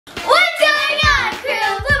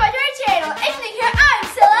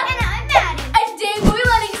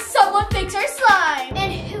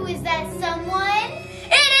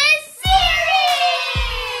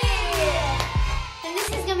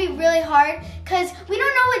because we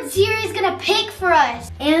don't know what Siri's gonna pick for us.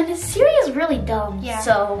 And Siri is really dumb. Yeah.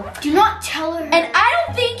 So do not tell her. And I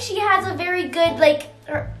don't think she has a very good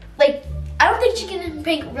I don't think she can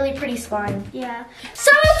pick really pretty slime. Yeah.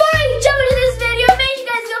 So before I jump into this video, make sure you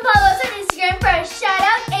guys go follow us on Instagram for a shout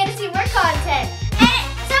out and to see more content. And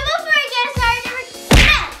so before I get started,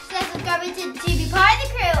 smash that subscribe button to be part of the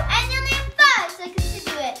crew. And you'll need 5 seconds to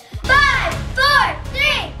do it. 5, 4,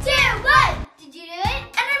 3, 2, 1. Did you do it?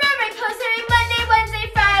 And remember, I post every Monday, Wednesday,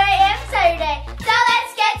 Friday, and Saturday. So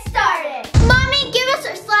let's get started. Mommy, give us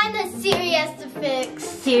our slime that Siri has to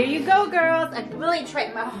fix. Here you go, girls. I really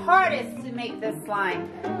tried my hardest to make this slime.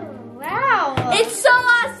 Oh, wow. It's so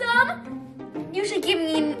awesome. You should give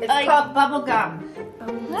me It's called bubble gum.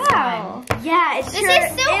 Wow. Yeah, it's This sure, is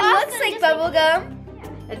so it awesome. looks like bubble gum.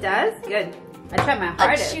 It does? Good. I tried my A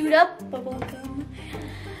hardest. chewed up bubble gum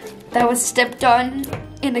that was stepped on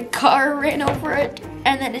and a car ran over it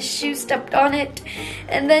and then a shoe stepped on it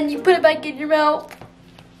and then you put it back in your mouth.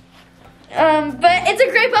 But it's a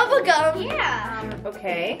great bubble gum. Yeah.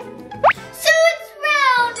 Okay. So it's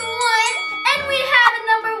round 1, and we have a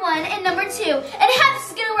number 1 and number 2. And how this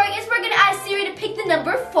is gonna work is we're gonna ask Siri to pick the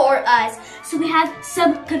number for us. So we have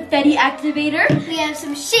some confetti activator. We have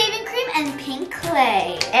some shaving cream and pink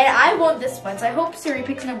clay. And I want this one, so I hope Siri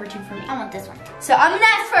picks number 2 for me. I want this one. So I'm gonna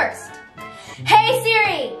ask first. Hey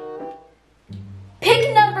Siri,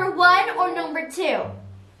 pick number 1 or number 2?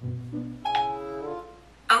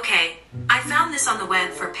 Okay, I found this on the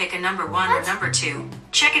web for pick a number 1 or number 2.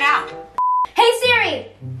 Check it out. Hey Siri,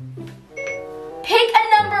 pick a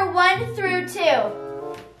number 1 through 2.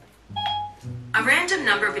 A random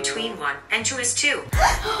number between 1 and 2 is 2. Yeah, I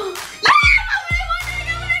know what I wanted.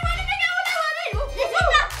 This is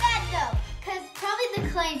not bad though, because probably the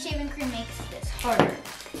clay and shaving cream makes this harder.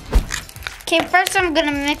 Okay, first I'm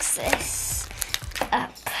gonna mix this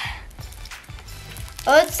up.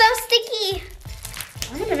 Oh, it's so sticky.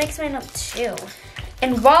 I'm gonna mix mine up too.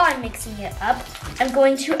 And while I'm mixing it up, I'm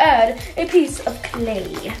going to add a piece of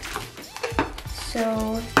clay.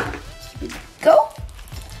 So, here we go.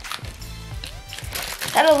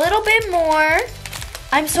 Add a little bit more.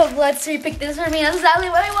 I'm so glad Siri picked this for me. That's exactly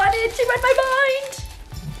what I wanted. She read my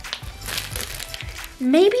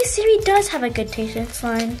mind. Maybe Siri does have a good taste in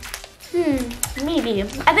slime. Maybe.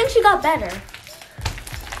 I think she got better.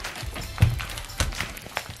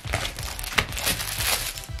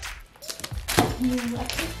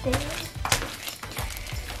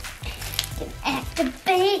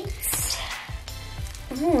 Activate.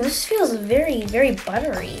 Ooh, this feels very, very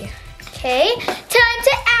buttery. Okay, time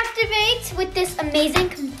to activate with this amazing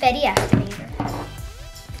confetti activator.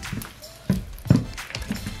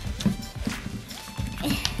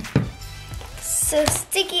 So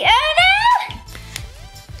sticky. Oh no!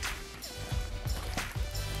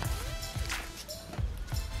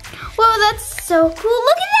 Whoa, that's so cool.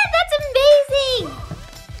 Look at that, that's amazing.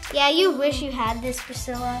 Yeah, you wish you had this,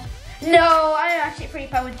 Priscilla. No, I'm actually pretty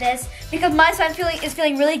fun with this because my slime is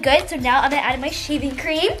feeling really good. So now I'm gonna add my shaving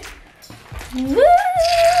cream. Woo!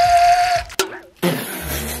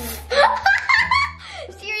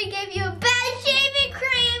 Siri gave you a bad shaving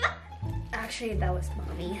cream. Actually, that was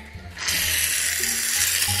mommy.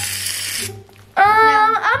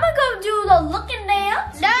 I'm gonna go do the looking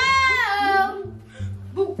dance. No.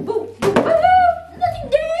 Boo, boo, boo, boo. Looking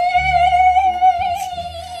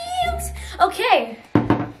dance. Okay.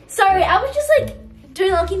 Sorry, I was just like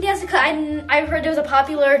doing the looking dance because I heard there was a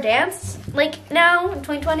popular dance like now in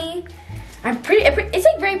 2020. It's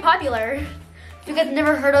like very popular. If you guys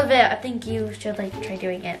never heard of it, I think you should like try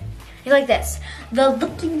doing it. You like this, the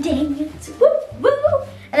looking dance, woo, woo.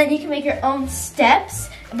 And then you can make your own steps,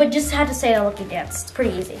 but just have to say the looking dance. It's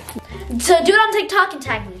pretty easy. So do it on TikTok and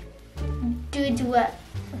tag me. Do what?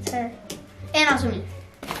 What's her? And also me.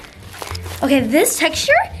 Okay, this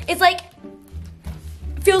texture is like,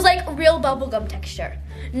 feels like real bubblegum texture.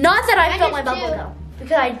 Not that I felt my bubblegum,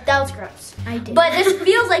 because that was gross. I did. But this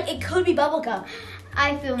feels like it could be bubblegum.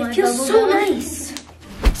 I feel my It feels so nice.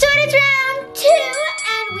 So it is round 2,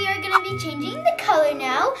 and we are gonna be changing the color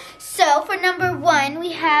now. So for number 1,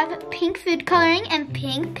 we have pink food coloring and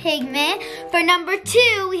pink pigment. For number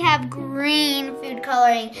 2, we have green food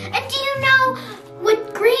coloring. And do you know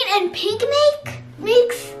what green and pink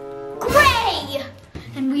makes? Gray.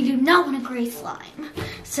 And we do not want a gray slime.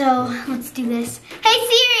 So let's do this. Hey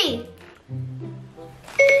Siri,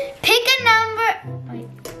 pick a number. Wait,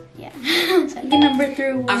 yeah. Pick a number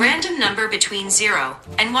through A random number between 0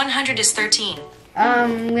 and 100 is 13.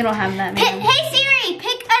 we don't have that. Hey Siri,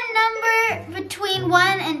 pick a number between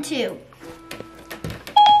 1 and 2.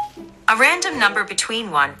 A random number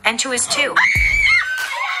between 1 and 2 is 2.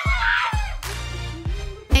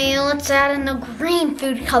 Now let's add in the green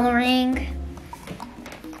food coloring.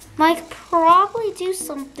 Might probably do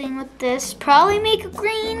something with this. Probably make it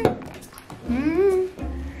green.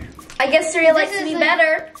 I guess Siri likes me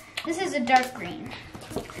better. This is a dark green.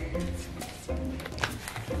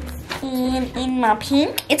 And in my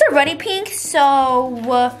pink, it's a ruddy pink,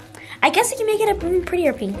 so I guess I can make it a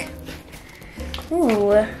prettier pink. Ooh,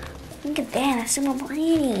 look at that, that's so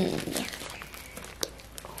pretty.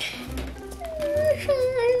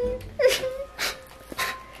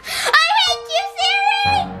 I hate you,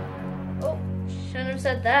 Siri! Oh, shouldn't have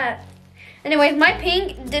said that. Anyways, my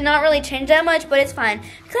pink did not really change that much, but it's fine.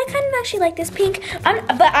 Because I kind of actually like this pink. But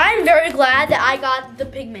I'm very glad that I got the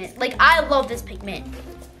pigment. Like, I love this pigment.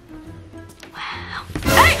 Wow.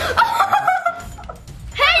 Hey!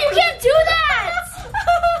 Hey, you can't do that!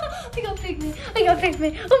 I got pigment. I got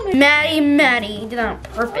pigment. Oh my. Maddie did that on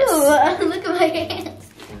purpose. Ooh, look at my hands.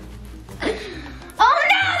 Oh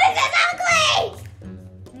no, this is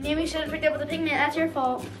ugly! Maybe you should have picked up with the pigment. That's your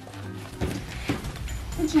fault.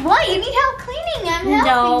 What? You need help cleaning. I'm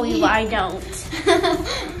helping. No, I don't.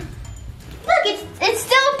 Look, it's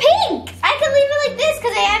still pink. I can leave it like this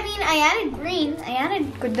because I added green. I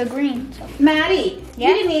added the green. So. Maddie, Yeah?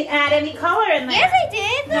 you didn't add any color in there. Yes, I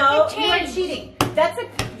did. Look, No, it you are changed. cheating.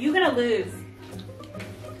 You're gonna lose.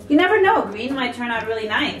 You never know. Green might turn out really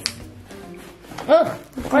nice. Ugh.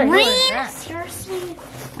 Green? Seriously?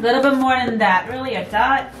 A little bit more than that. Really, a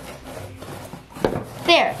dot.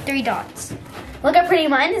 There, 3 dots. Look how pretty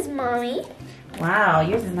mine is, Mommy. Wow,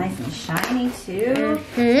 yours is nice and shiny too.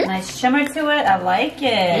 Mm-hmm. Nice shimmer to it. I like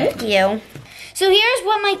it. Thank you. So here's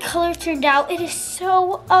what my color turned out. It is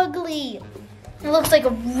so ugly. It looks like a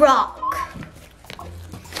rock.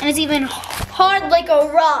 And it's even hard like a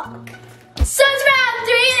rock. So it's round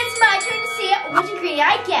 3 and it's my turn to see which ingredient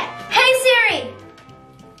I get. Hey Siri,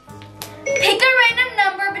 pick a random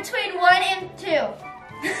number between 1 and 2.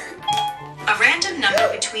 A random number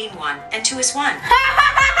between 1 and 2 is 1. A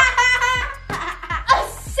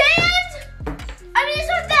sand? I mean, it's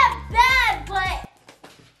not that bad, but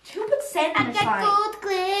Who put sand in I the got slime? gold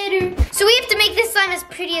glitter. So we have to make this slime as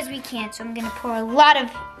pretty as we can. So I'm gonna pour a lot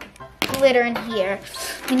of glitter in here.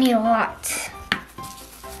 We need a lot.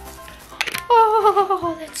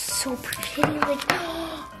 Oh, that's so pretty. Like,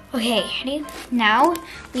 okay, ready? Now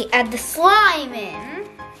we add the slime in.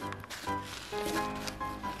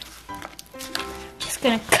 Just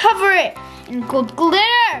gonna cover it in gold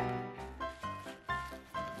glitter.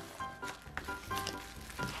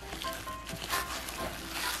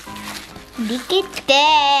 Look at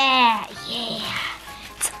that. Yeah.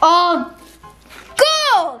 It's all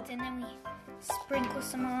gold. And then we sprinkle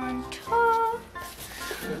some on top.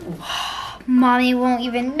 Mommy won't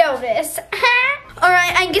even notice.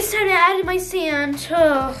 Alright, I guess time to add my sand.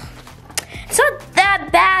 Ugh. It's not that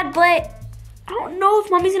bad, but I don't know if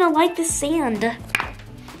Mommy's gonna like the sand.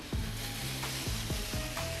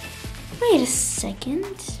 Wait a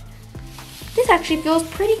second. This actually feels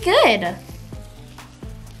pretty good.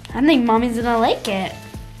 I think Mommy's gonna like it.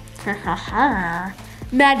 Ha ha ha.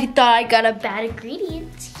 Maddie thought I got a bad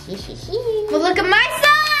ingredient. Well, look at my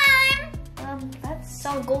slime. That's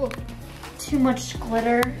so gold. Too much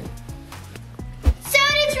glitter. So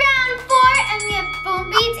it's round 4 and we have foam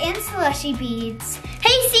beads and slushy beads.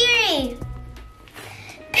 Hey Siri,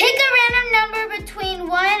 pick a random number between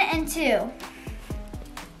 1 and 2.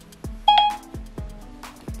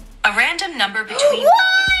 A random number between 1!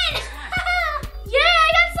 Yeah,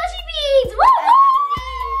 I got slushy beads. Woo!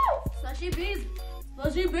 Slushy beads.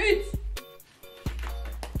 Slushy beads.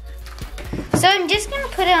 So I'm just gonna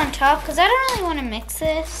put it on top because I don't really want to mix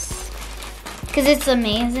this because it's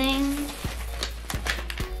amazing.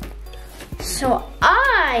 So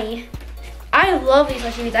I love these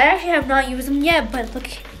slushy beads. I actually have not used them yet, but look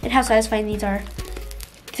at how satisfying these are.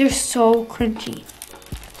 They're so crunchy.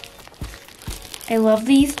 I love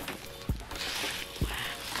these.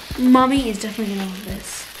 Mommy is definitely gonna love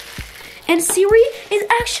this. And Siri is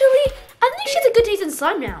actually, I think she has a good taste in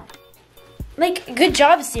slime now. Like, good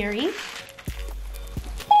job, Siri.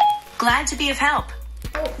 Glad to be of help.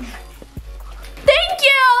 Thank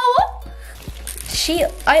you!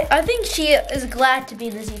 I think she is glad to be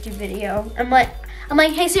in this YouTube video. I'm like,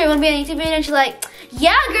 hey Siri, wanna be in a YouTube video? And she's like,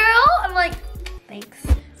 yeah girl! I'm like, thanks.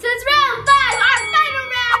 So it's round 5, our final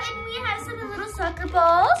round, and we have some little soccer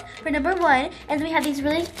balls For number 1, and then we have these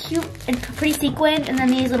really cute and pretty sequins, and then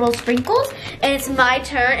these little sprinkles, and it's my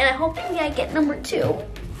turn, and I hope maybe I get number 2.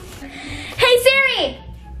 Hey Siri!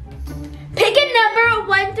 Pick a number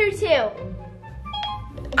 1 through 2.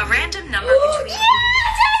 A random number Ooh, between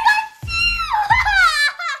yes, I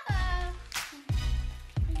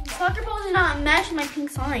got 2! soccer balls did not match my pink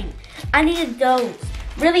slime. I needed those.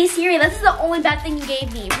 Really, Siri, this is the only bad thing you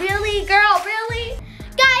gave me. Really, girl, really?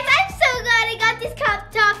 Guys, I'm so glad I got this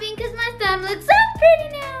cup topping because my thumb looks so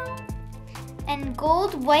pretty now. And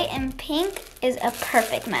gold, white, and pink is a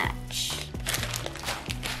perfect match.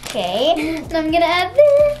 Okay, so I'm gonna add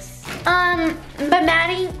this. But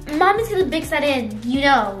Maddie, Mommy's gonna mix that in. You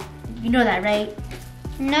know that, right?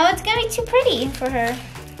 No, it's gonna be too pretty for her.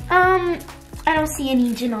 I don't see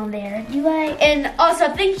any gin on there. Do I? And also, I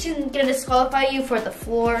think she's gonna disqualify you for the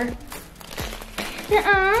floor.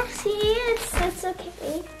 See, it's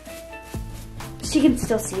okay. She can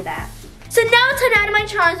still see that. So now it's time to add my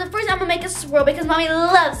charms. But first, I'm gonna make a swirl because Mommy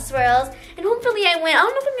loves swirls. And hopefully I win. I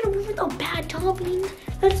don't know if I'm gonna win with a bad topping.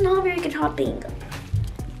 That's not a very good topping.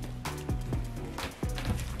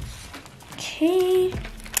 Okay.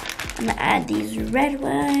 I'm gonna add these red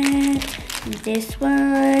ones, this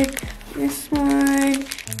one, this one,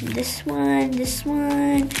 this one, this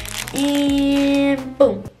one, and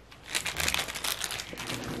boom.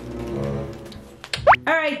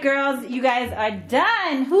 All right, girls, you guys are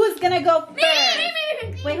done. Who's gonna go first?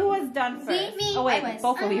 Me. Wait, who was done first? Me. Oh wait, I was.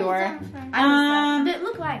 both of you were.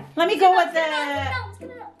 Look like. Let me go with the.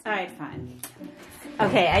 All right, fine.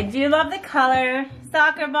 Okay, I do love the color.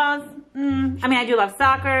 Soccer balls. I mean, I do love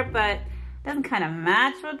soccer, but it doesn't kind of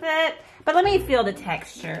match with it. But let me feel the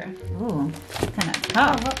texture. Ooh, it's kind of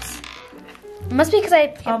tough. Whoops. It must be because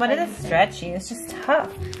I. Oh, but it is stretchy. It's just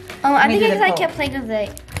tough. Oh, I Let me think do because the I poke. kept playing with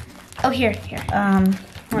the. Oh, here.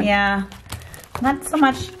 Yeah, not so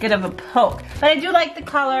much good of a poke, but I do like the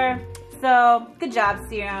color. So good job,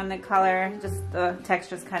 Siri, on the color. Just the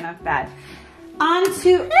texture's kind of bad. On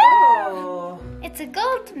to oh. It's a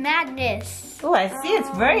gold madness. Oh, I see. It's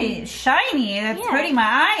very shiny. It's hurting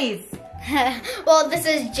my eyes. Well, this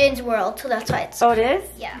is Jin's world, so that's why it's. Oh, it is?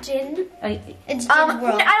 Yeah. Gin. It's Jin's I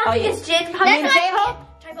world. don't think it's gin. How You many mean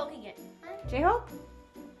J-Hope? Try poking it. J-Hope?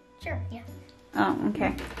 Sure, yeah. Oh,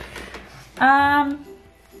 okay.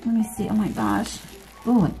 Let me see. Oh my gosh.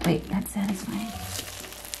 Oh, wait. That's satisfying.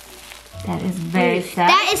 That is very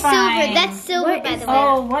satisfying. That is silver. That's silver, by the way.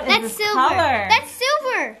 Oh, what is That's this silver. color? That's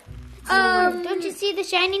silver. Don't you see the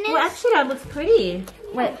shininess? Well, actually, that looks pretty.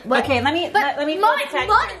 Wait, Okay, let me Mommy, check.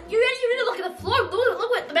 you need to look at the floor. Look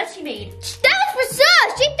what the mess she made. That was Priscilla.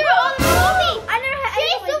 She threw all the movie. I never had.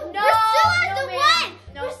 Priscilla's the one.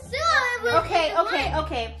 No. Priscilla was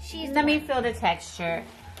Okay. Let me feel the texture.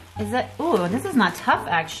 Is it? Ooh, this is not tough,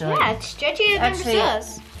 actually. Yeah, it's stretchier than Actually-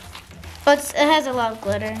 Priscilla's. But it has a lot of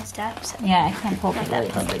glitter and stuff. So. Yeah, I can't poke it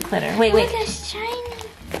with the glitter. Wait. Look, it's shiny.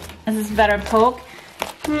 Is this better poke?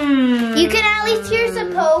 You can at least hear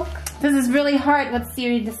some poke. This is really hard what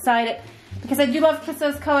Siri decided. Because I do love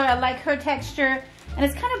Priscilla's color. I like her texture. And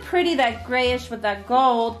it's kind of pretty, that grayish with that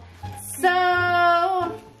gold.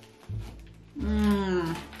 So...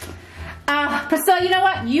 Priscilla, you know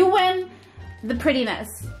what? You win the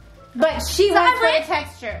prettiness. But she wins for the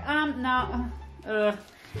texture. No.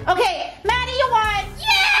 Okay, Maddie, you won!